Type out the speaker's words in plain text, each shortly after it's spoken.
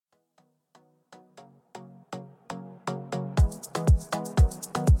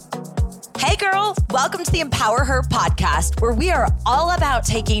girl. Welcome to the Empower Her podcast, where we are all about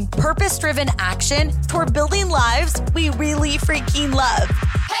taking purpose-driven action toward building lives we really freaking love.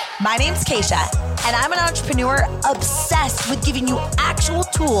 My name's Keisha, and I'm an entrepreneur obsessed with giving you actual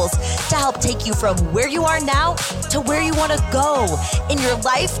tools to help take you from where you are now to where you want to go in your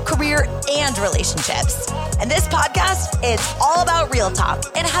life, career, and relationships. And this podcast is all about real talk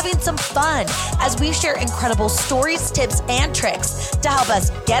and having some fun as we share incredible stories, tips, and tricks to help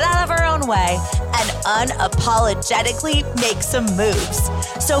us get out of our own way and unapologetically make some moves.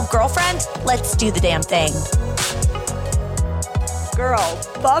 So, girlfriend, let's do the damn thing. Girl,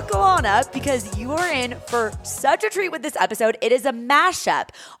 buckle on up because you are in for such a treat with this episode. It is a mashup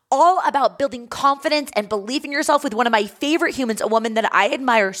all about building confidence and belief in yourself with one of my favorite humans, a woman that I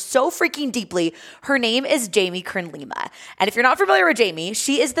admire so freaking deeply. Her name is Kern Lima. And if you're not familiar with Jamie,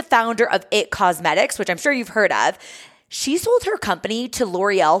 she is the founder of It Cosmetics, which I'm sure you've heard of. She sold her company to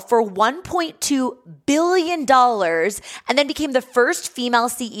L'Oreal for $1.2 billion and then became the first female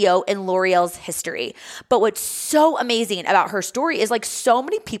CEO in L'Oreal's history. But what's so amazing about her story is so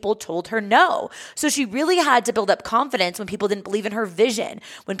many people told her no. So she really had to build up confidence when people didn't believe in her vision,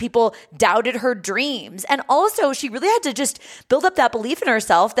 when people doubted her dreams. And also she really had to just build up that belief in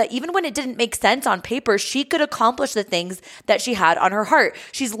herself that even when it didn't make sense on paper, she could accomplish the things that she had on her heart.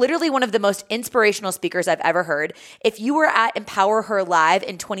 She's literally one of the most inspirational speakers I've ever heard. If you were at EmpowerHER Live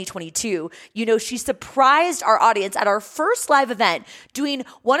in 2022, you know she surprised our audience at our first live event doing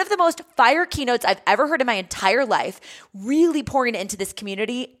one of the most fire keynotes I've ever heard in my entire life, really pouring into this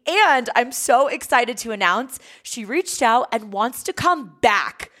community. And I'm so excited to announce she reached out and wants to come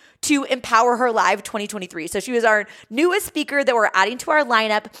back to EmpowerHER Live 2023. So she was our newest speaker that we're adding to our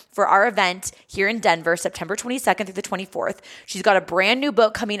lineup for our event here in Denver, September 22nd through the 24th. She's got a brand new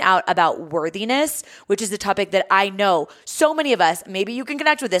book coming out about worthiness, which is a topic that I know so many of us, maybe you can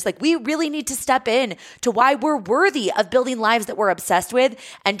connect with this, we really need to step in to why we're worthy of building lives that we're obsessed with.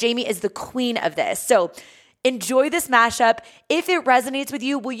 And Jamie is the queen of this. So enjoy this mashup. If it resonates with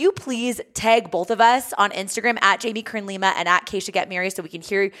you, will you please tag both of us on Instagram at Jamie Kern Lima and at Keisha Get Mary so we can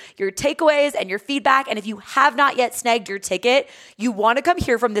hear your takeaways and your feedback. And if you have not yet snagged your ticket, you want to come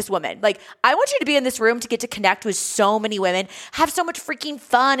hear from this woman. I want you to be in this room to get to connect with so many women, have so much freaking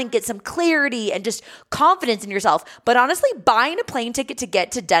fun and get some clarity and just confidence in yourself. But honestly, buying a plane ticket to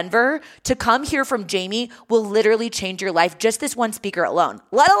get to Denver to come hear from Jamie will literally change your life. Just this one speaker alone,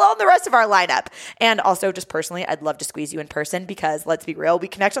 let alone the rest of our lineup. And also just personally, I'd love to squeeze you in person because let's be real, we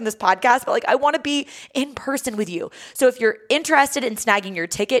connect on this podcast, but I want to be in person with you. So if you're interested in snagging your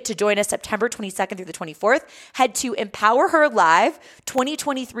ticket to join us September 22nd through the 24th, head to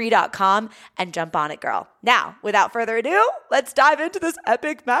EmpowerHerLive2023.com and jump on it, girl. Now, without further ado, let's dive into this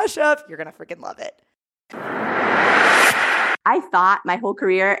epic mashup. You're going to freaking love it. I thought my whole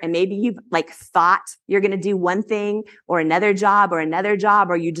career, and maybe you've thought you're going to do one thing or another job, or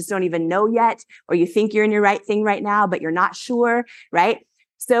you just don't even know yet, or you think you're in your right thing right now, but you're not sure, right?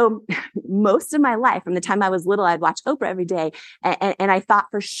 So most of my life, from the time I was little, I'd watch Oprah every day. And I thought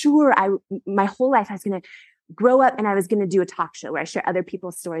for sure my whole life I was going to grow up and I was going to do a talk show where I share other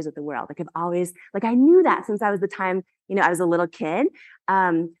people's stories with the world. I've always, I knew that since I was the time, I was a little kid,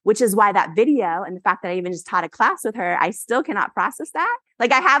 which is why that video and the fact that I even just taught a class with her, I still cannot process that.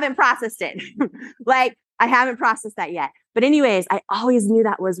 I haven't processed it. I haven't processed that yet. But anyways, I always knew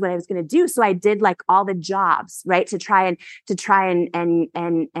that was what I was going to do. So I did all the jobs, right? To try and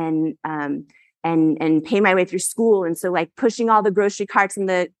pay my way through school. And so pushing all the grocery carts in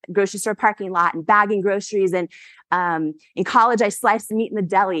the grocery store parking lot and bagging groceries. And in college, I sliced the meat in the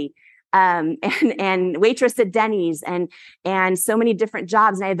deli. And waitress at Denny's and so many different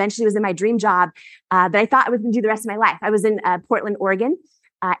jobs. And I eventually was in my dream job that I thought I was going to do the rest of my life. I was in Portland, Oregon,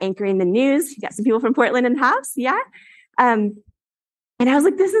 anchoring the news. You got some people from Portland in the house. Yeah. And I was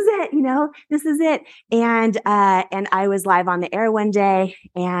like, this is it, this is it. And I was live on the air one day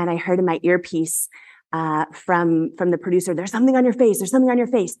and I heard in my earpiece from the producer, there's something on your face. There's something on your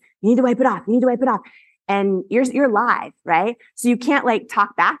face. You need to wipe it off. You need to wipe it off. And you're live, right? So you can't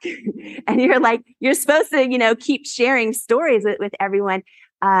talk back and you're supposed to, keep sharing stories with everyone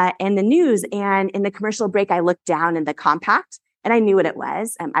in the news. And in the commercial break, I looked down in the compact and I knew what it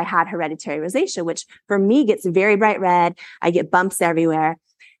was. I had hereditary rosacea, which for me gets very bright red. I get bumps everywhere.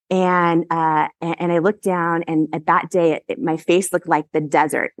 And I looked down and at that day, my face looked like the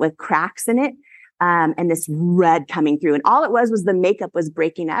desert with cracks in it. And this red coming through. And all it was the makeup was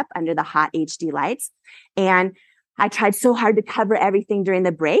breaking up under the hot HD lights. And I tried so hard to cover everything during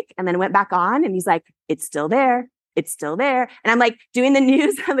the break and then went back on and he's like, it's still there. It's still there. And I'm doing the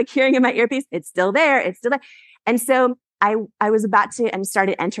news, I'm hearing in my earpiece, it's still there. It's still there. And so I was about to and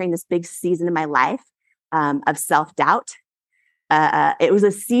started entering this big season in my life of self-doubt. It was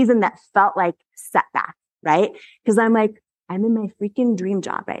a season that felt like setback, right? Because I'm like, I'm in my freaking dream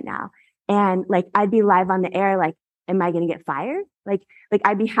job right now. And like, I'd be live on the air, like, am I going to get fired? Like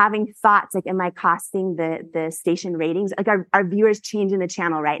I'd be having thoughts, like, am I costing the station ratings? Like, our viewers changing the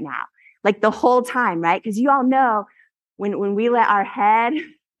channel right now, like the whole time, right? Because you all know when we let our head,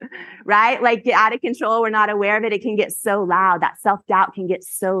 right, like get out of control, we're not aware of it. It can get so loud. That self-doubt can get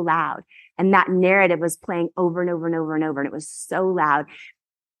so loud. And that narrative was playing over and over and over and over. And it was so loud.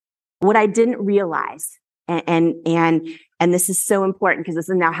 What I didn't realize, and this is so important because this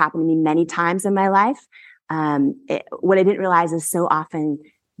has now happened to me many times in my life. What I didn't realize is so often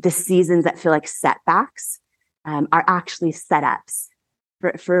the seasons that feel like setbacks are actually setups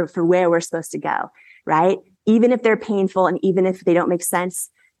for where we're supposed to go, right? Even if they're painful and even if they don't make sense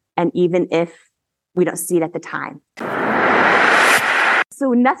and even if we don't see it at the time.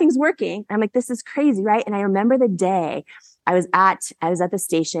 So nothing's working. I'm like, this is crazy, right? And I remember the day I was at the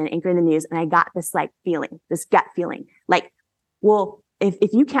station anchoring the news and I got this like feeling, this gut feeling, like, well,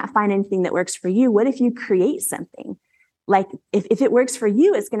 if you can't find anything that works for you, what if you create something? Like if it works for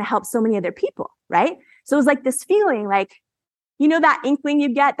you, it's going to help so many other people, right? So it was like this feeling, like, you know, that inkling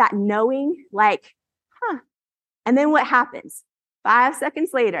you get, that knowing, like, and then what happens? 5 seconds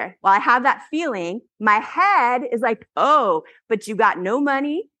later, while I have that feeling, my head is like, oh, but you got no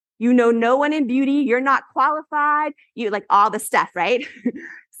money. You know no one in beauty. You're not qualified. You like all the stuff, right?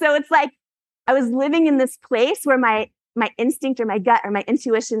 So it's like I was living in this place where my instinct or my gut or my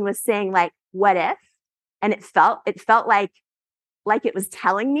intuition was saying like, what if? And it felt like it was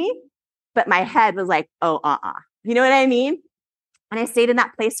telling me, but my head was like, oh, you know what I mean? And I stayed in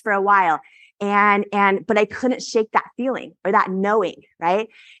that place for a while. But I couldn't shake that feeling or that knowing, right?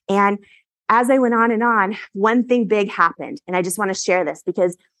 And as I went on and on, one thing big happened. And I just want to share this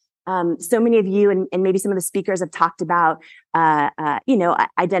because so many of you and maybe some of the speakers have talked about,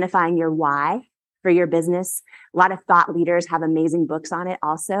 identifying your why for your business. A lot of thought leaders have amazing books on it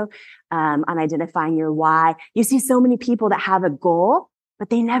also, on identifying your why. You see so many people that have a goal, but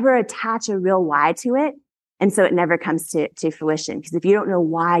they never attach a real why to it. And so it never comes to fruition because if you don't know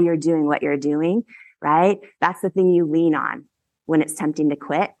why you're doing what you're doing, right? That's the thing you lean on when it's tempting to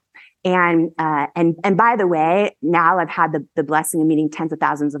quit. And by the way, now I've had the blessing of meeting tens of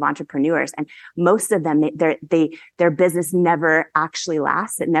thousands of entrepreneurs, and most of them, their business never actually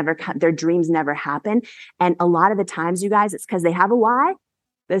lasts. Their dreams never happen. And a lot of the times, you guys, it's because they have a why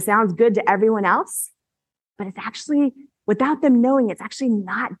that sounds good to everyone else, but it's actually, without them knowing, it's actually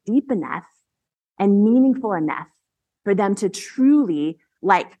not deep enough and meaningful enough for them to truly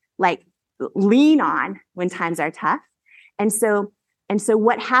like lean on when times are tough. And so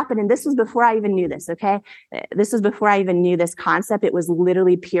what happened, and this was before I even knew this, okay? This was before I even knew this concept. It was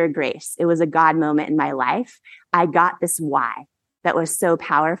literally pure grace. It was a God moment in my life. I got this why that was so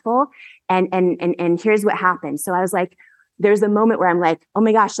powerful. And here's what happened. So I was like, there's a moment where I'm like, oh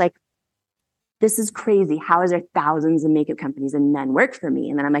my gosh, like, this is crazy. How is there thousands of makeup companies and none work for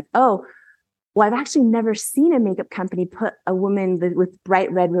me? And then I'm like, oh, well, I've actually never seen a makeup company put a woman with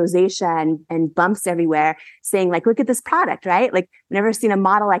bright red rosacea and bumps everywhere saying like, look at this product, right? Like never seen a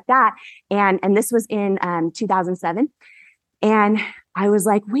model like that. And this was in 2007. And I was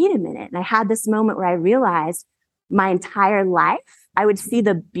like, wait a minute. And I had this moment where I realized my entire life, I would see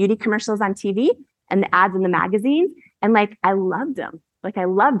the beauty commercials on TV and the ads in the magazines. And like, I loved them. Like I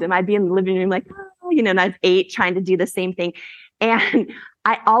loved them. I'd be in the living room like, oh, and I was 8 trying to do the same thing. And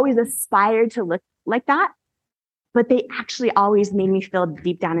I always aspired to look like that, but they actually always made me feel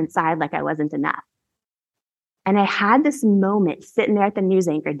deep down inside like I wasn't enough. And I had this moment sitting there at the news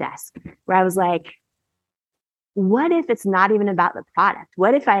anchor desk where I was like, what if it's not even about the product?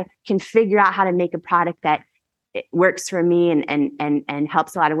 What if I can figure out how to make a product that it works for me and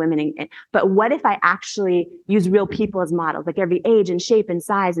helps a lot of women? But what if I actually use real people as models, like every age and shape and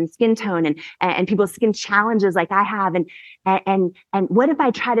size and skin tone and people's skin challenges like I have? And what if I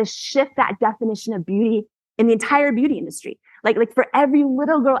try to shift that definition of beauty in the entire beauty industry? Like for every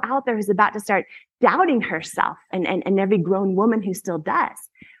little girl out there who's about to start doubting herself and every grown woman who still does,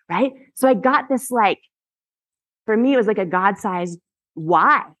 right? So I got this, like, for me, it was like a God-sized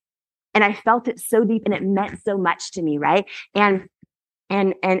why. And I felt it so deep and it meant so much to me, right? And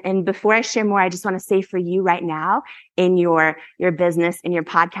before I share more, I just want to say for you right now in your business, in your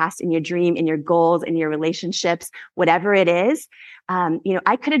podcast, in your dream, in your goals, in your relationships, whatever it is,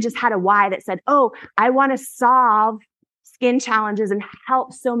 I could have just had a why that said, oh, I want to solve skin challenges and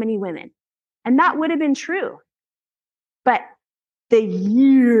help so many women. And that would have been true. But the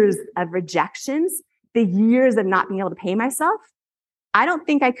years of rejections the years of not being able to pay myself, I don't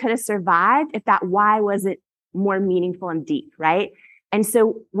think I could have survived if that why wasn't more meaningful and deep, right? And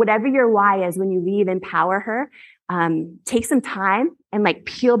so whatever your why is, when you leave EmpowerHER, take some time and like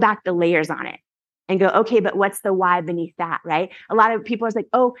peel back the layers on it and go, okay, but what's the why beneath that, right? A lot of people are like,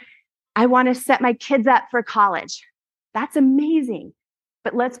 oh, I want to set my kids up for college. That's amazing.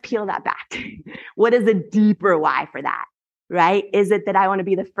 But let's peel that back. What is a deeper why for that? Right? Is it that I want to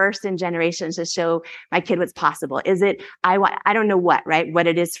be the first in generations to show my kid what's possible? Is it, I don't know what, right? What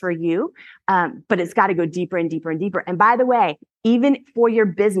it is for you. But it's got to go deeper and deeper and deeper. And by the way, even for your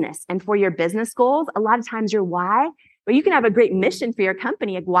business and for your business goals, a lot of times your why, well, you can have a great mission for your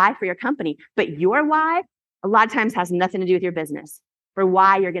company, a why for your company, but your why a lot of times has nothing to do with your business, for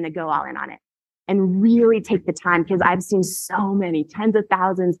why you're going to go all in on it. And really take the time, because I've seen so many, tens of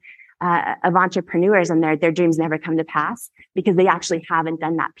thousands of entrepreneurs, and their dreams never come to pass because they actually haven't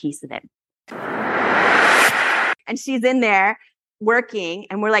done that piece of it. And she's in there working,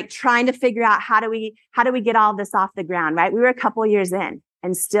 and we're like trying to figure out how do we get all this off the ground, right? We were a couple of years in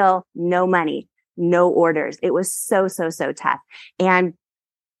and still no money, no orders. It was so tough. And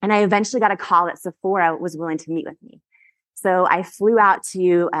I eventually got a call that Sephora was willing to meet with me. So I flew out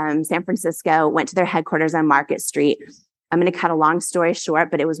to San Francisco, went to their headquarters on Market Street. I'm going to cut a long story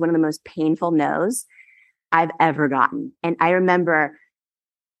short, but it was one of the most painful no's I've ever gotten. And I remember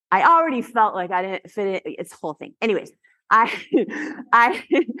I already felt like I didn't fit in. It's the whole thing. Anyways, I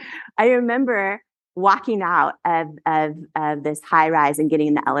remember walking out of this high rise and getting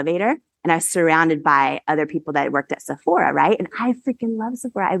in the elevator. And I was surrounded by other people that worked at Sephora, right? And I freaking love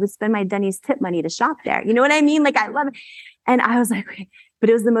Sephora. I would spend my Denny's tip money to shop there. You know what I mean? Like, I love it. And I was like, okay.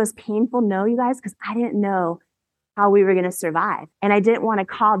 But it was the most painful no, you guys, because I didn't know how we were going to survive. And I didn't want to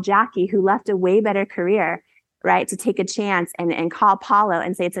call Jackie, who left a way better career, right, to take a chance and call Paulo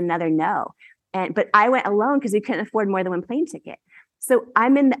and say it's another no. But I went alone because we couldn't afford more than one plane ticket. So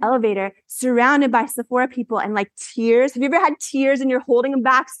I'm in the elevator surrounded by Sephora people and like tears. Have you ever had tears and you're holding them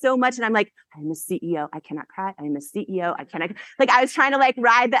back so much? And I'm like, I'm a CEO. I cannot cry. I'm a CEO. I cannot. Like, I was trying to like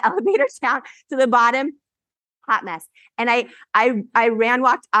ride the elevator down to the bottom. Hot mess. And I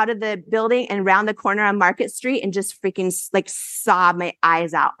walked out of the building and round the corner on Market Street and just freaking like sobbed my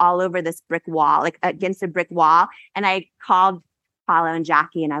eyes out all over this brick wall, like against a brick wall. And I called Paulo and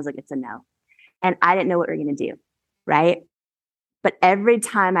Jackie and I was like, it's a no. And I didn't know what we were going to do. Right. But every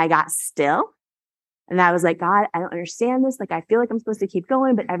time I got still and I was like, God, I don't understand this. Like, I feel like I'm supposed to keep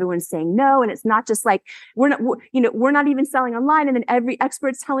going, but everyone's saying no. And it's not just like, we're not even selling online. And then every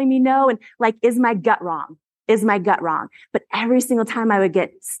expert's telling me no. And like, is my gut wrong? Is my gut wrong? But every single time I would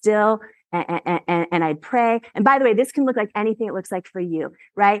get still and I'd pray. And by the way, this can look like anything it looks like for you,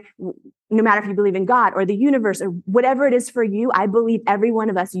 right? No matter if you believe in God or the universe or whatever it is for you, I believe every one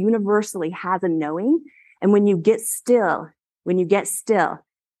of us universally has a knowing. And when you get still,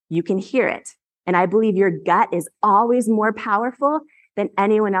 you can hear it. And I believe your gut is always more powerful than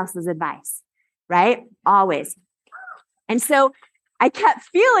anyone else's advice, right? Always. And so I kept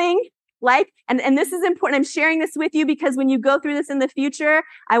feeling like, and this is important. I'm sharing this with you because when you go through this in the future,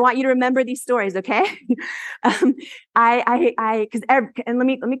 I want you to remember these stories. Okay. And let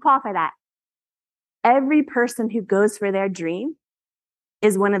me qualify that. Every person who goes for their dream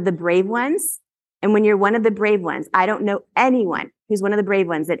is one of the brave ones. And when you're one of the brave ones, I don't know anyone who's one of the brave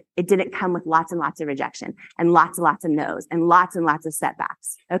ones that it didn't come with lots and lots of rejection and lots of no's and lots of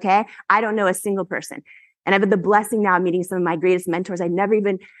setbacks. Okay. I don't know a single person. And I've had the blessing now of meeting some of my greatest mentors I never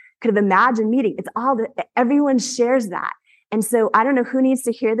even could have imagined meeting. It's all that everyone shares that. And so I don't know who needs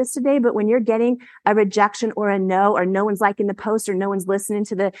to hear this today, but when you're getting a rejection or a no, or no one's liking the post, or no one's listening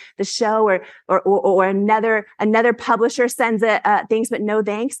to the show, or another publisher sends a thanks, but no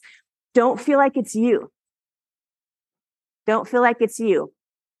thanks, don't feel like it's you. Don't feel like it's you.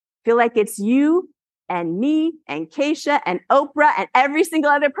 Feel like it's you and me and Keisha and Oprah and every single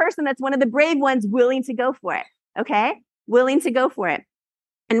other person that's one of the brave ones willing to go for it. Okay? Willing to go for it.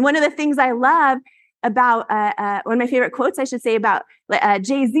 And one of the things I love about, one of my favorite quotes, I should say, about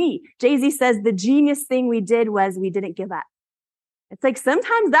Jay-Z. Jay-Z says, the genius thing we did was we didn't give up. It's like,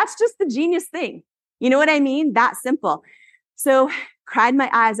 sometimes that's just the genius thing. You know what I mean? That simple. So cried my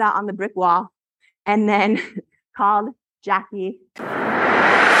eyes out on the brick wall and then called Jackie.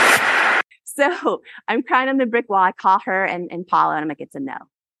 So I'm crying on the brick wall. I call her and Paula and I'm like, it's a no.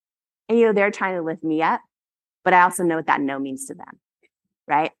 And, they're trying to lift me up, but I also know what that no means to them.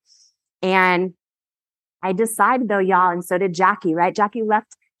 Right. And I decided though, y'all, and so did Jackie, right? Jackie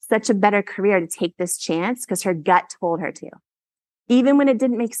left such a better career to take this chance because her gut told her to, even when it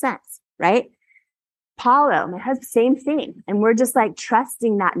didn't make sense. Right. Paulo, my husband, same thing. And we're just like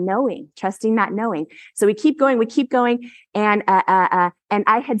trusting that knowing. So we keep going. And I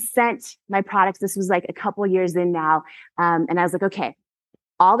had sent my products. This was like a couple years in now. And I was like, okay,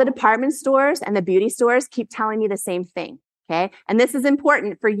 all the department stores and the beauty stores keep telling me the same thing. Okay. And this is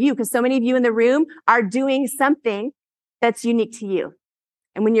important for you because so many of you in the room are doing something that's unique to you.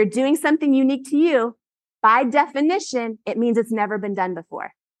 And when you're doing something unique to you, by definition, it means it's never been done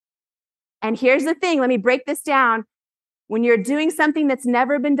before. And here's the thing. Let me break this down. When you're doing something that's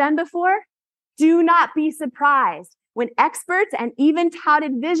never been done before, do not be surprised when experts and even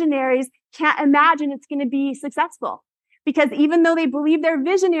touted visionaries can't imagine it's going to be successful. Because even though they believe they're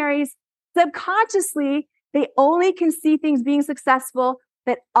visionaries, subconsciously, they only can see things being successful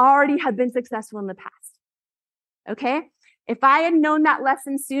that already have been successful in the past. Okay? If I had known that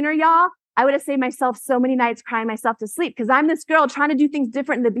lesson sooner, y'all, I would have saved myself so many nights crying myself to sleep because I'm this girl trying to do things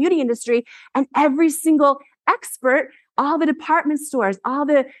different in the beauty industry. And every single expert, all the department stores, all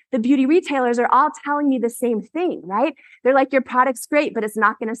the beauty retailers are all telling me the same thing, right? They're like, your product's great, but it's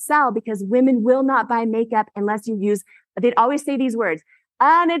not going to sell because women will not buy makeup unless you use, they'd always say these words,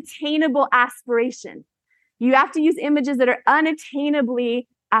 unattainable aspiration. You have to use images that are unattainably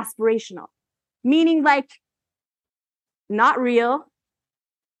aspirational, meaning like not real.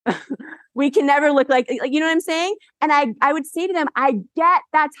 We can never look like, you know what I'm saying? And I would say to them, I get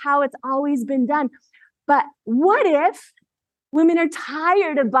that's how it's always been done. But what if women are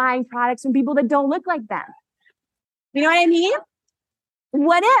tired of buying products from people that don't look like them? You know what I mean?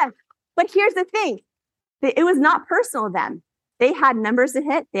 What if? But here's the thing. It was not personal to them. They had numbers to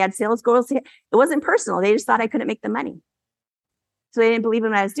hit. They had sales goals to hit. It wasn't personal. They just thought I couldn't make the money. So they didn't believe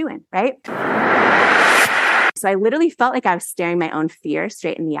in what I was doing, right? So I literally felt like I was staring my own fear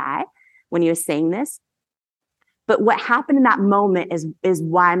straight in the eye when he was saying this. But what happened in that moment is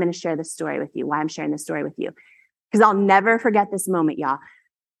why I'm going to share this story with you, why I'm sharing this story with you. Because I'll never forget this moment, y'all.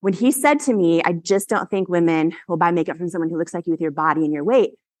 When he said to me, I just don't think women will buy makeup from someone who looks like you with your body and your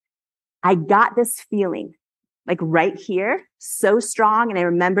weight. I got this feeling like right here, so strong. And I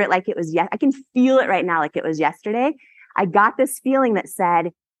remember it like it was, I can feel it right now like it was yesterday. I got this feeling that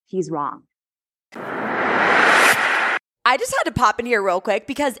said, he's wrong. I just had to pop in here real quick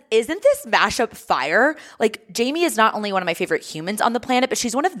because isn't this mashup fire? Like, Jamie is not only one of my favorite humans on the planet, but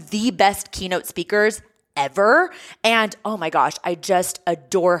she's one of the best keynote speakers ever. And oh my gosh, I just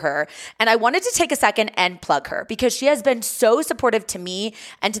adore her. And I wanted to take a second and plug her because she has been so supportive to me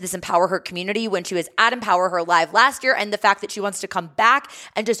and to this Empower Her community when she was at Empower Her Live last year. And the fact that she wants to come back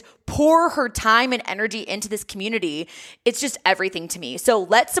and just pour her time and energy into this community, it's just everything to me. So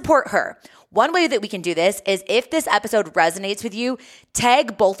let's support her. One way that we can do this is if this episode resonates with you,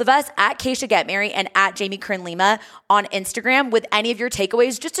 tag both of us at Keisha Get Mary and at Jamie Kern Lima on Instagram with any of your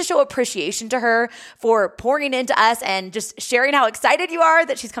takeaways just to show appreciation to her for pouring into us and just sharing how excited you are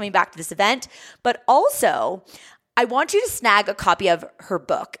that she's coming back to this event. But also, I want you to snag a copy of her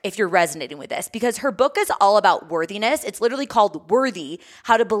book if you're resonating with this because her book is all about worthiness. It's literally called Worthy,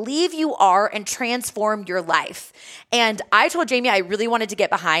 How to Believe You Are and Transform Your Life. And I told Jamie I really wanted to get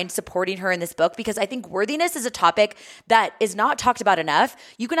behind supporting her in this book because I think worthiness is a topic that is not talked about enough.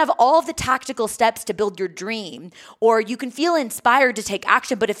 You can have all of the tactical steps to build your dream, or you can feel inspired to take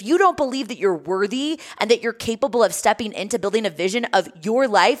action. But if you don't believe that you're worthy and that you're capable of stepping into building a vision of your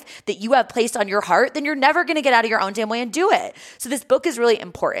life that you have placed on your heart, then you're never going to get out of your own damn way and do it. So this book is really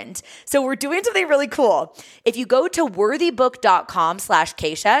important. So we're doing something really cool. If you go to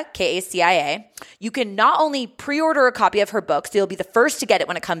worthybook.com/Keisha, K-A-C-I-A, you can not only pre-order a copy of her book, so you'll be the first to get it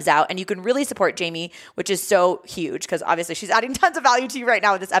when it comes out, and you can really support Jamie, which is so huge because obviously she's adding tons of value to you right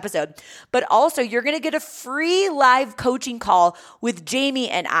now with this episode. But also you're going to get a free live coaching call with Jamie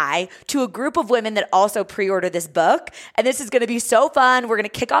and I to a group of women that also pre-order this book. And this is going to be so fun. We're going to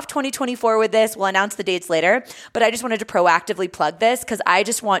kick off 2024 with this. We'll announce the dates later. But I just wanted to proactively plug this because I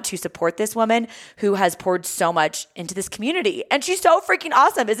just want to support this woman who has poured so much into this community. And she's so freaking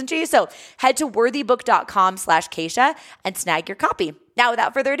awesome, isn't she? So head to worthybook.com/Keisha and snag your copy. Now,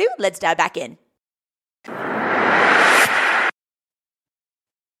 without further ado, let's dive back in.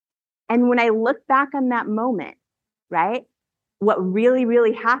 And when I look back on that moment, right, what really,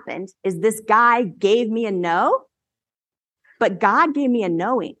 really happened is this guy gave me a no, but God gave me a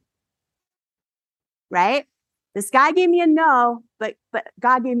knowing, right? This guy gave me a no, but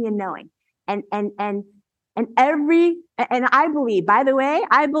God gave me a knowing. And I believe, by the way,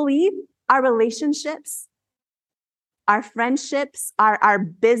 I believe our relationships, our friendships, our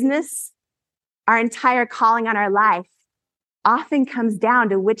business, our entire calling on our life often comes down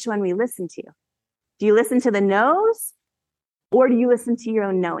to which one we listen to. Do you listen to the no's or do you listen to your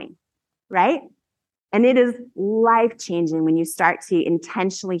own knowing, right? And it is life-changing when you start to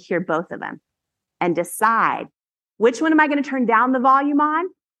intentionally hear both of them and decide which one am I going to turn down the volume on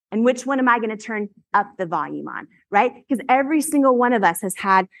and which one am I going to turn up the volume on, right? Because every single one of us has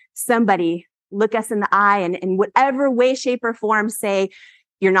had somebody look us in the eye and in whatever way, shape, or form say,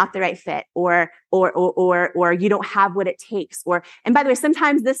 you're not the right fit, or you don't have what it takes. And by the way,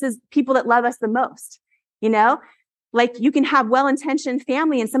 sometimes this is people that love us the most, like you can have well-intentioned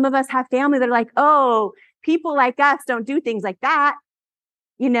family, and some of us have family that are like, oh, people like us don't do things like that.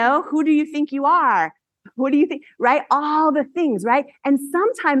 Who do you think you are? What do you think? Right? All the things, right? And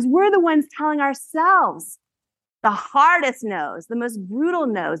sometimes we're the ones telling ourselves the hardest no's, the most brutal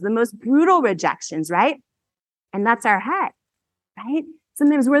no's, the most brutal rejections, right? And that's our head, right?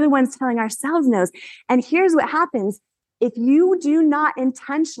 Sometimes we're the ones telling ourselves no's. And here's what happens. If you do not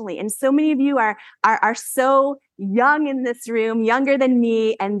intentionally, and so many of you are so young in this room, younger than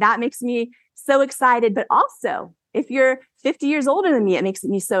me, and that makes me so excited. But also, if you're 50 years older than me, it makes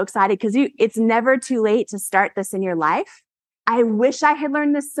me so excited because it's never too late to start this in your life. I wish I had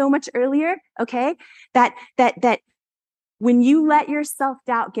learned this so much earlier, okay? That when you let your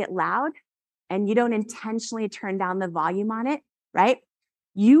self-doubt get loud and you don't intentionally turn down the volume on it, right?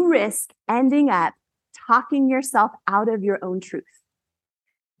 You risk ending up talking yourself out of your own truth.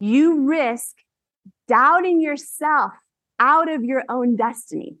 You risk doubting yourself out of your own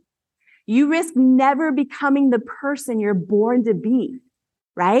destiny. You risk never becoming the person you're born to be,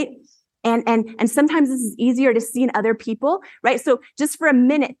 right? And sometimes this is easier to see in other people, right? So just for a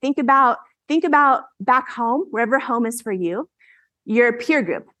minute, think about back home, wherever home is for you, your peer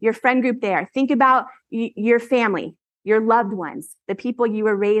group, your friend group there. Think about your family, your loved ones, the people you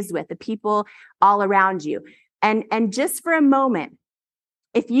were raised with, the people all around you. And just for a moment,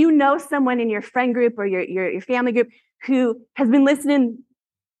 if you know someone in your friend group or your family group who has been listening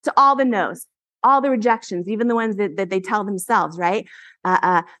to all the no's, all the rejections, even the ones that they tell themselves, right?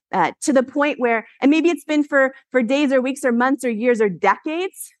 To the point where, and maybe it's been for days or weeks or months or years or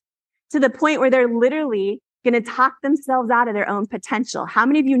decades, to the point where they're literally going to talk themselves out of their own potential. How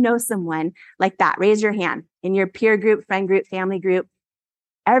many of you know someone like that? Raise your hand in your peer group, friend group, family group,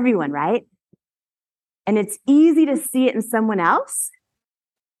 everyone, right? And it's easy to see it in someone else,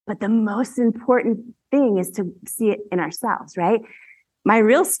 but the most important thing is to see it in ourselves, right? My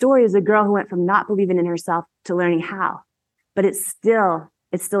real story is a girl who went from not believing in herself to learning how, but it's still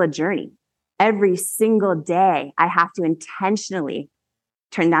a journey. Every single day, I have to intentionally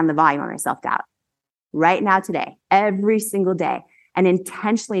turn down the volume on my self-doubt. Right now, today, every single day, and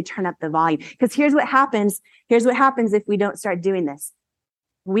intentionally turn up the volume. Because here's what happens. Here's what happens if we don't start doing this.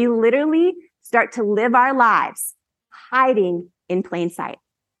 We literally start to live our lives hiding in plain sight.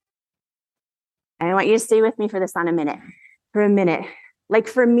 And I want you to stay with me for this for a minute. Like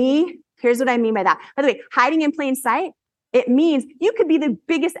for me, here's what I mean by that. By the way, hiding in plain sight, it means you could be the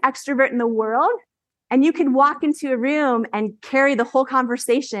biggest extrovert in the world and you could walk into a room and carry the whole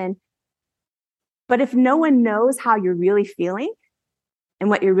conversation. But if no one knows how you're really feeling and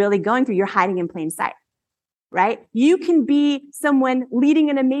what you're really going through, you're hiding in plain sight, right? You can be someone leading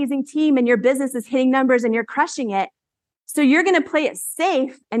an amazing team and your business is hitting numbers and you're crushing it. So you're going to play it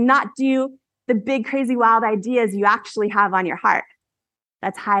safe and not do the big, crazy, wild ideas you actually have on your heart.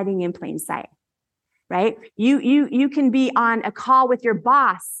 That's hiding in plain sight, right? You can be on a call with your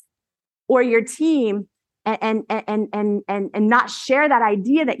boss or your team and not share that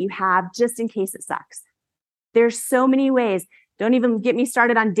idea that you have just in case it sucks. There's so many ways. Don't even get me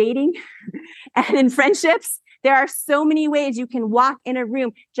started on dating and in friendships. There are so many ways you can walk in a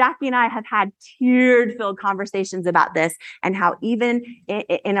room. Jackie and I have had tear-filled conversations about this and how even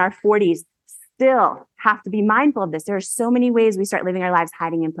in our 40s, still have to be mindful of this. There are so many ways we start living our lives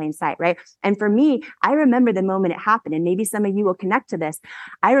hiding in plain sight, right? And for me, I remember the moment it happened, and maybe some of you will connect to this.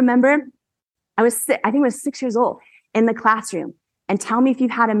 I remember I think I was 6 years old in the classroom. And tell me if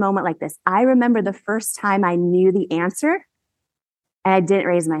you've had a moment like this. I remember the first time I knew the answer and I didn't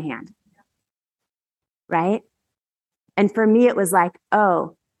raise my hand, right? And for me, it was like,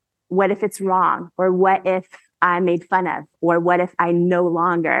 oh, what if it's wrong? Or what if I'm made fun of? Or what if I no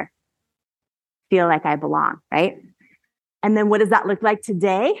longer feel like I belong, right? And then what does that look like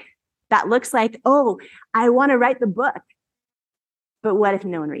today? That looks like, oh, I want to write the book, but what if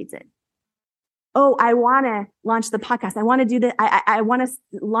no one reads it? Oh, I want to launch the podcast. I want to do that. I want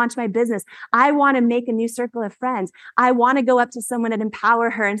to launch my business. I want to make a new circle of friends. I want to go up to someone at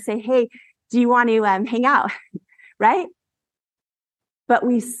EmpowerHER and say, hey, do you want to hang out? Right? But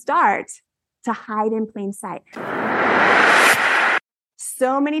we start to hide in plain sight.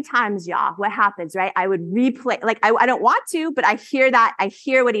 So many times, y'all, what happens, right? I would replay, like I don't want to, but I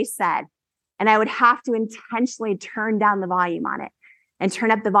hear what he said. And I would have to intentionally turn down the volume on it and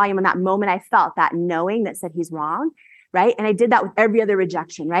turn up the volume on that moment I felt that knowing that said he's wrong, right? And I did that with every other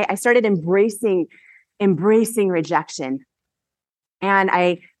rejection, right? I started embracing rejection. And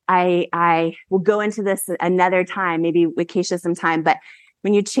I will go into this another time, maybe with Keisha sometime, but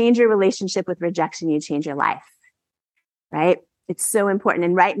when you change your relationship with rejection, you change your life, right? It's so important.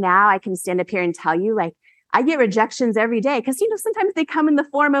 And right now I can stand up here and tell you, like, I get rejections every day because, sometimes they come in the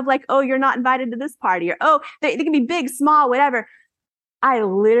form of like, oh, you're not invited to this party, or, oh, they can be big, small, whatever. I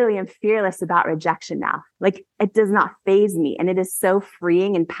literally am fearless about rejection now. Like, it does not faze me. And it is so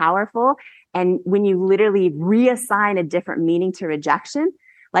freeing and powerful. And when you literally reassign a different meaning to rejection,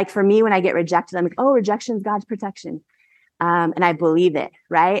 like for me, when I get rejected, I'm like, oh, rejection is God's protection. And I believe it,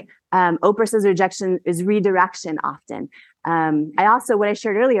 right? Oprah says rejection is redirection often. I also, what I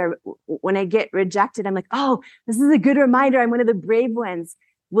shared earlier, when I get rejected, I'm like, oh, this is a good reminder. I'm one of the brave ones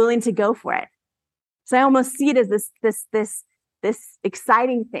willing to go for it. So I almost see it as this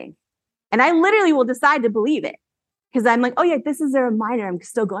exciting thing. And I literally will decide to believe it because I'm like, oh yeah, this is a reminder. I'm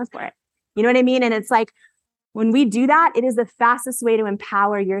still going for it. You know what I mean? And it's like, when we do that, it is the fastest way to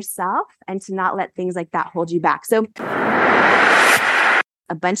empower yourself and to not let things like that hold you back. So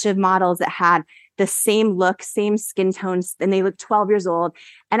a bunch of models that had the same look, same skin tones, and they look 12 years old.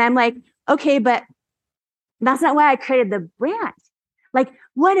 And I'm like, okay, but that's not why I created the brand. Like,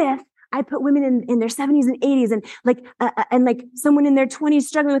 what if I put women in their 70s and 80s and like someone in their 20s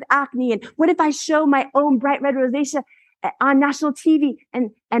struggling with acne? And what if I show my own bright red rosacea on national TV?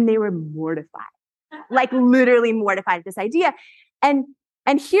 And they were mortified, like literally mortified at this idea. And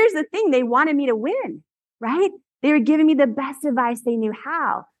here's the thing, they wanted me to win, right? They were giving me the best advice they knew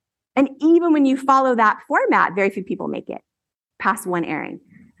how. And even when you follow that format, very few people make it past one airing.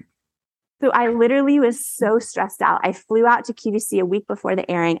 So I literally was so stressed out. I flew out to QVC a week before the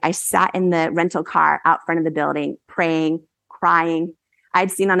airing. I sat in the rental car out front of the building, praying, crying.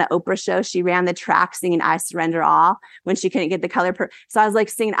 I'd seen on an Oprah show, she ran the track singing I Surrender All when she couldn't get the color. So I was like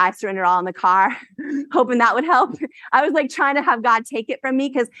singing I Surrender All in the car, hoping that would help. I was like trying to have God take it from me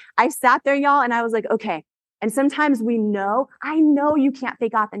because I sat there, y'all, and I was like, okay. And sometimes I know you can't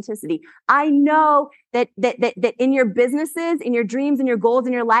fake authenticity. I know that in your businesses, in your dreams, in your goals,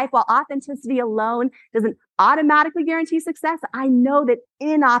 in your life, while authenticity alone doesn't automatically guarantee success, I know that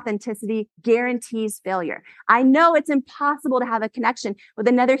inauthenticity guarantees failure. I know it's impossible to have a connection with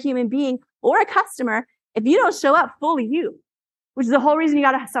another human being or a customer if you don't show up fully you, which is the whole reason you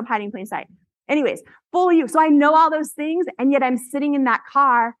got to stop hiding in plain sight. Anyways, fully you. So I know all those things, and yet I'm sitting in that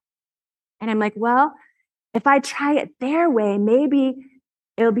car and I'm like, well, if I try it their way, maybe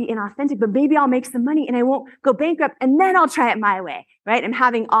it'll be inauthentic, but maybe I'll make some money and I won't go bankrupt, and then I'll try it my way, right? I'm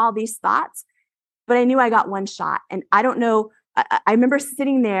having all these thoughts, but I knew I got one shot. And I don't know, I remember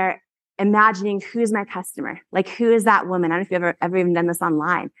sitting there imagining, who's my customer? Like, who is that woman? I don't know if you've ever even done this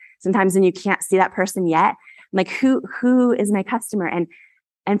online. Sometimes when you can't see that person yet, I'm like, who is my customer?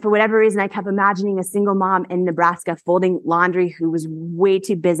 And for whatever reason, I kept imagining a single mom in Nebraska folding laundry who was way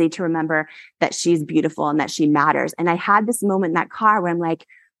too busy to remember that she's beautiful and that she matters. And I had this moment in that car where I'm like,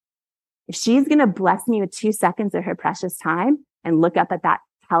 if she's going to bless me with 2 seconds of her precious time and look up at that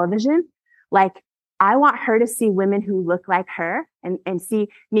television, like, I want her to see women who look like her and see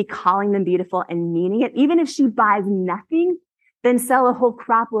me calling them beautiful and meaning it. Even if she buys nothing, then sell a whole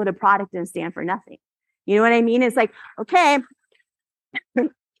crap load of product and stand for nothing. You know what I mean? It's like, okay,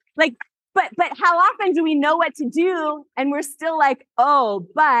 like, but how often do we know what to do and we're still like, oh,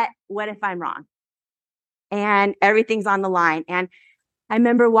 but what if I'm wrong? And everything's on the line. And I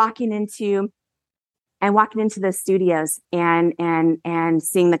remember walking into the studios and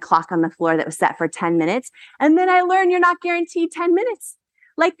seeing the clock on the floor that was set for 10 minutes. And then I learned you're not guaranteed 10 minutes.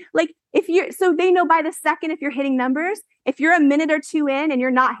 Like so they know by the second if you're hitting numbers. If you're a minute or two in and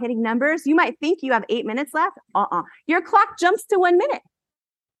you're not hitting numbers, you might think you have 8 minutes left. Your clock jumps to 1 minute.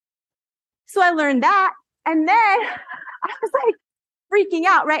 So I learned that. And then I was like freaking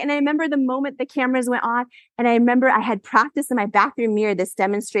out, right? And I remember the moment the cameras went on, and I remember I had practiced in my bathroom mirror this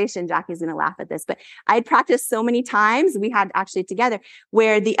demonstration. Jackie's going to laugh at this, but I had practiced so many times. We had actually together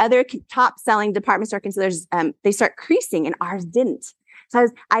where the other top selling department store concealers, they start creasing and ours didn't. So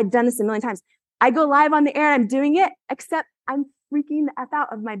I'd done this a million times. I go live on the air and I'm doing it, except I'm freaking the F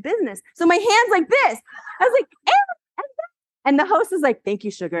out of my business. So my hand's like this. I was like, and the host was like, thank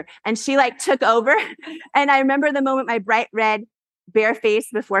you, sugar. And she like took over. And I remember the moment my bright red bare face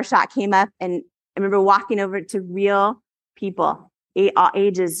before shot came up. And I remember walking over to real people, all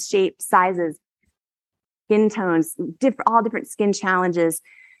ages, shapes, sizes, skin tones, all different skin challenges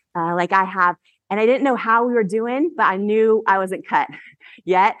like I have. And I didn't know how we were doing, but I knew I wasn't cut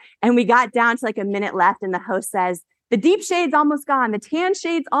yet. And we got down to like a minute left and the host says, the deep shade's almost gone. The tan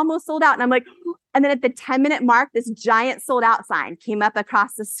shade's almost sold out. And I'm like, and then at the 10-minute mark, this giant sold out sign came up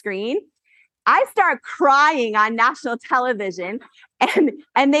across the screen. I start crying on national television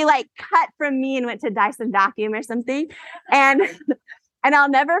and they like cut from me and went to Dyson Vacuum or something. And I'll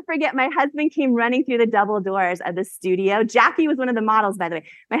never forget, my husband came running through the double doors of the studio. Jackie was one of the models, by the way.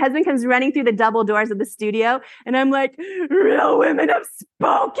 My husband comes running through the double doors of the studio and I'm like, real women have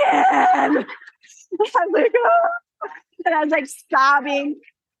spoken. I'm like, oh. And I was like sobbing.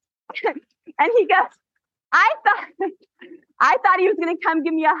 And he goes, I thought he was going to come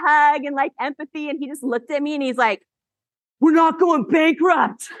give me a hug and like empathy. And he just looked at me and he's like, we're not going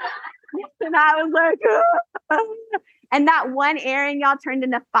bankrupt. And I was like, oh. And that one airing, y'all, turned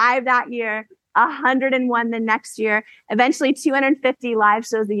into 5 that year, 101 the next year, eventually 250 live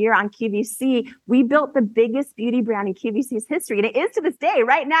shows a year on QVC. We built the biggest beauty brand in QVC's history. And it is to this day,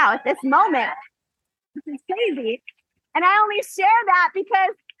 right now, at this moment. It's crazy. And I only share that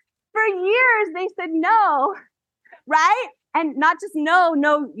because for years they said no, right? And not just no,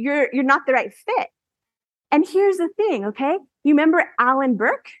 you're not the right fit. And here's the thing, okay? You remember Alan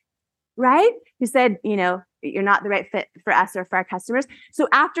Burke, right? Who said, you're not the right fit for us or for our customers. So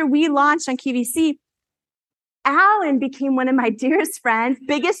after we launched on QVC, Alan became one of my dearest friends,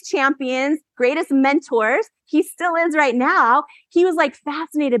 biggest champions, greatest mentors. He still is right now. He was like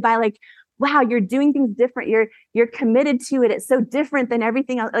fascinated by like, wow, you're doing things different. You're committed to it. It's so different than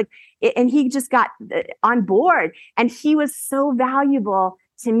everything else. And he just got on board and he was so valuable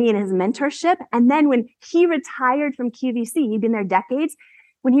to me in his mentorship. And then when he retired from QVC, he'd been there decades.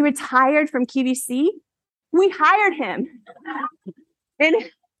 When he retired from QVC, we hired him in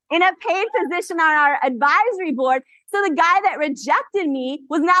a paid position on our advisory board. So the guy that rejected me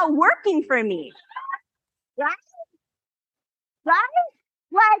was now working for me. Right?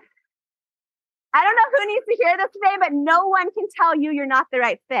 Like, I don't know who needs to hear this today, but no one can tell you you're not the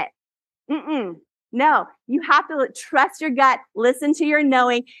right fit. No, you have to trust your gut, listen to your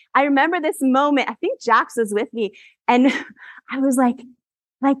knowing. I remember this moment. I think Jax was with me and I was like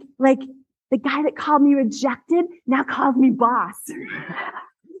the guy that called me rejected now calls me boss.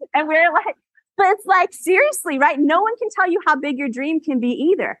 And we're like, but it's like, seriously, right? No one can tell you how big your dream can be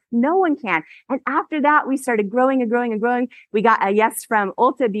either. No one can. And after that, we started growing and growing and growing. We got a yes from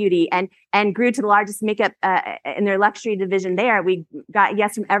Ulta Beauty and grew to the largest makeup in their luxury division there. We got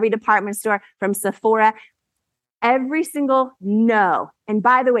yes from every department store, from Sephora, every single no. And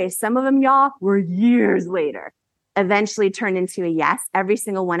by the way, some of them, y'all, were years later, eventually turned into a yes, every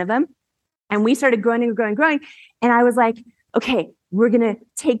single one of them. And we started growing and growing and growing. And I was like, okay, we're going to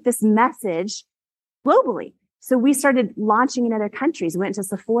take this message globally. So we started launching in other countries. We went to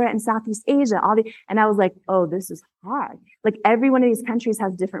Sephora in Southeast Asia, and I was like, oh, this is hard. Like every one of these countries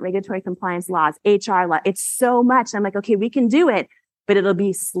has different regulatory compliance laws, HR law. It's so much. I'm like, okay, we can do it, but it'll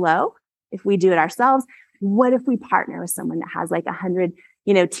be slow if we do it ourselves. What if we partner with someone that has like 100,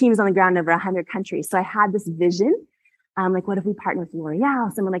 teams on the ground over 100 countries? So I had this vision. Like, what if we partner with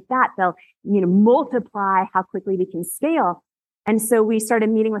L'Oreal, someone like that? They'll, multiply how quickly we can scale. And so we started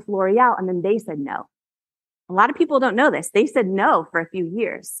meeting with L'Oreal and then they said no. A lot of people don't know this. They said no for a few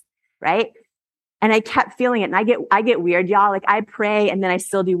years, right? And I kept feeling it. And I get weird, y'all. Like I pray and then I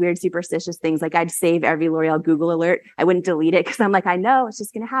still do weird superstitious things. Like I'd save every L'Oreal Google alert. I wouldn't delete it because I'm like, I know it's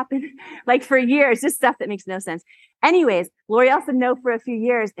just going to happen. Like for years, just stuff that makes no sense. Anyways, L'Oreal said no for a few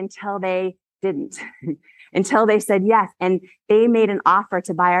years until they didn't. Until they said yes. And they made an offer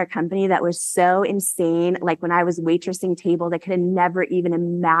to buy our company that was so insane. Like when I was waitressing tables, I could have never even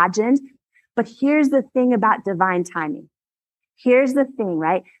imagined. But here's the thing about divine timing. Here's the thing,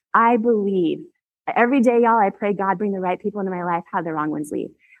 right? I believe every day, y'all, I pray God bring the right people into my life, have the wrong ones leave.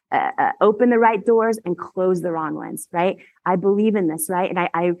 Open the right doors and close the wrong ones, right? I believe in this, right? And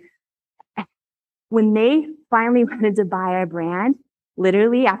I when they finally wanted to buy our brand,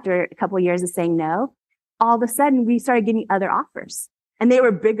 literally after a couple of years of saying no, all of a sudden we started getting other offers and they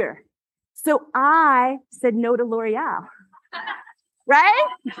were bigger. So I said no to L'Oreal, right?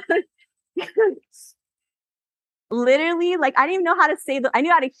 Literally, like I didn't even know how to say I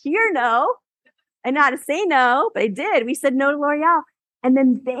knew how to hear no. I know how to say no, but I did. We said no to L'Oreal. And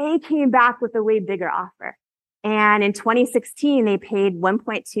then they came back with a way bigger offer. And in 2016, they paid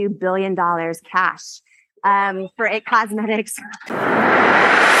 $1.2 billion cash for IT Cosmetics.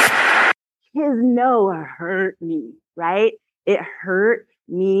 His no hurt me, right? It hurt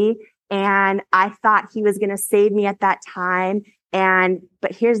me. And I thought he was going to save me at that time.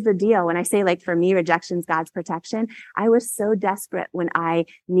 But here's the deal. When I say like for me, rejection's God's protection, I was so desperate when I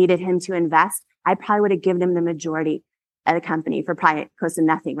needed him to invest. I probably would have given him the majority of the company for probably close to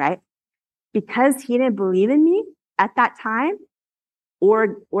nothing, right? Because he didn't believe in me at that time,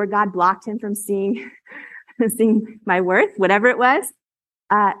 or God blocked him from seeing my worth, whatever it was.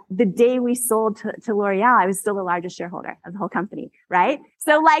 The day we sold to L'Oreal, I was still the largest shareholder of the whole company, right?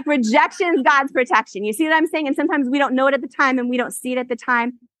 So like rejection is God's protection. You see what I'm saying? And sometimes we don't know it at the time and we don't see it at the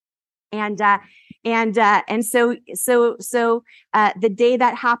time. And so the day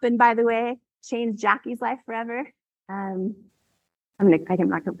that happened, by the way, changed Jackie's life forever. I can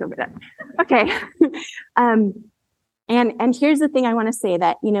not go over that. Okay. And here's the thing I want to say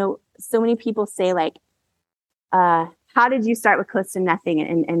that, so many people say like, how did you start with close to nothing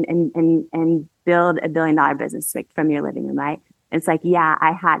and build $1 billion business from your living room, right? It's like, yeah,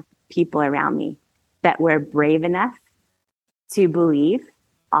 I had people around me that were brave enough to believe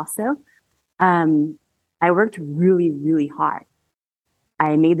also. I worked really, really hard.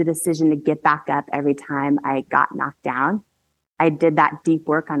 I made the decision to get back up every time I got knocked down. I did that deep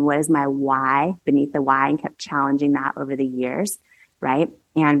work on what is my why beneath the why and kept challenging that over the years, right?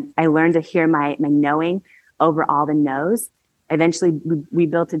 And I learned to hear my knowing over all the no's. Eventually, we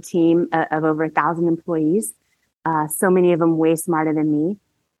built a team of over 1,000 employees. So many of them way smarter than me.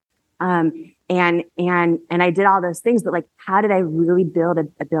 And I did all those things, but like, how did I really build a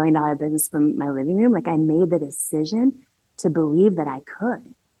 $1 billion business from my living room? Like, I made the decision to believe that I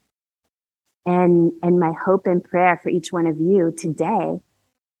could. And my hope and prayer for each one of you today,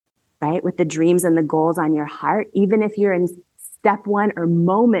 right, with the dreams and the goals on your heart, even if you're in step one or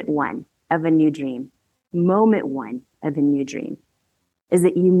moment one of a new dream, is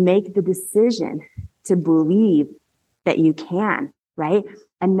that you make the decision to believe that you can, right?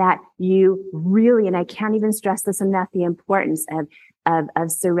 And that you really, and I can't even stress this enough, the importance of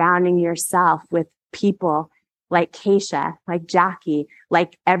surrounding yourself with people like Keisha, like Jackie,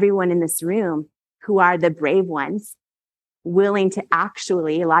 like everyone in this room who are the brave ones, willing to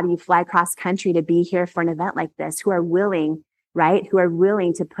actually, a lot of you fly cross country to be here for an event like this, who are willing, right? Who are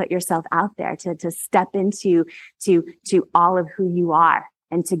willing to put yourself out there, to step into all of who you are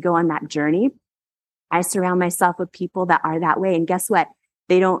and to go on that journey. I surround myself with people that are that way. And guess what?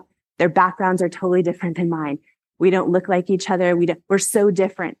 Their backgrounds are totally different than mine. We don't look like each other. We're so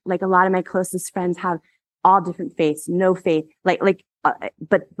different. Like a lot of my closest friends have all different faiths, no faith,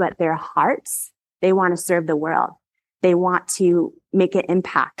 but their hearts, they want to serve the world. They want to make an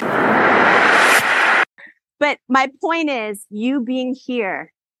impact. But my point is, you being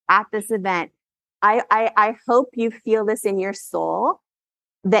here at this event, I hope you feel this in your soul,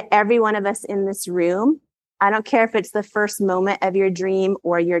 that every one of us in this room, I don't care if it's the first moment of your dream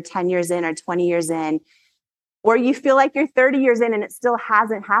or you're 10 years in or 20 years in, or you feel like you're 30 years in and it still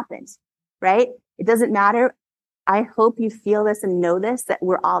hasn't happened, right? It doesn't matter. I hope you feel this and know this, that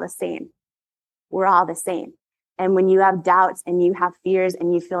we're all the same. We're all the same. And when you have doubts and you have fears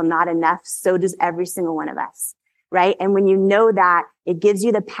and you feel not enough, so does every single one of us, right? And when you know that, it gives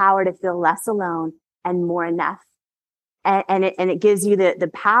you the power to feel less alone and more enough. And it gives you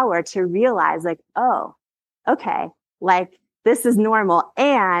the power to realize like, oh, okay, like this is normal.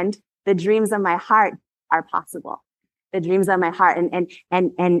 And the dreams of my heart are possible. The dreams of my heart.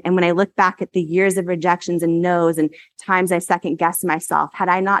 And when I look back at the years of rejections and no's and times I second guessed myself, had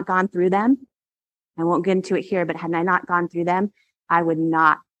I not gone through them, I won't get into it here, but had I not gone through them, I would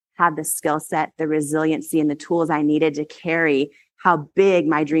not have the skill set, the resiliency, and the tools I needed to carry how big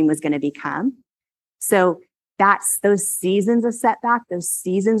my dream was going to become. So that's those seasons of setback, those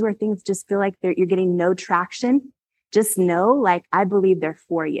seasons where things just feel like you're getting no traction. Just know, like, I believe they're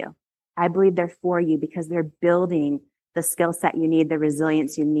for you. I believe they're for you because they're building the skill set you need, the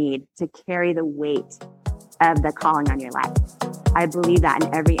resilience you need to carry the weight of the calling on your life. I believe that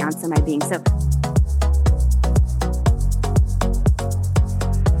in every ounce of my being. So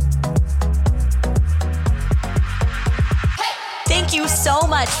thank you so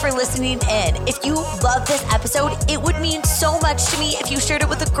much for listening in. If you love this episode, it would mean so much to me if you shared it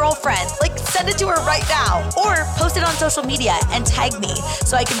with a girlfriend. Like, send it to her right now or post it on social media and tag me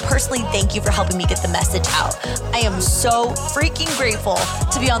so I can personally thank you for helping me get the message out. I am so freaking grateful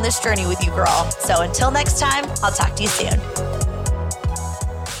to be on this journey with you, girl. So until next time, I'll talk to you soon.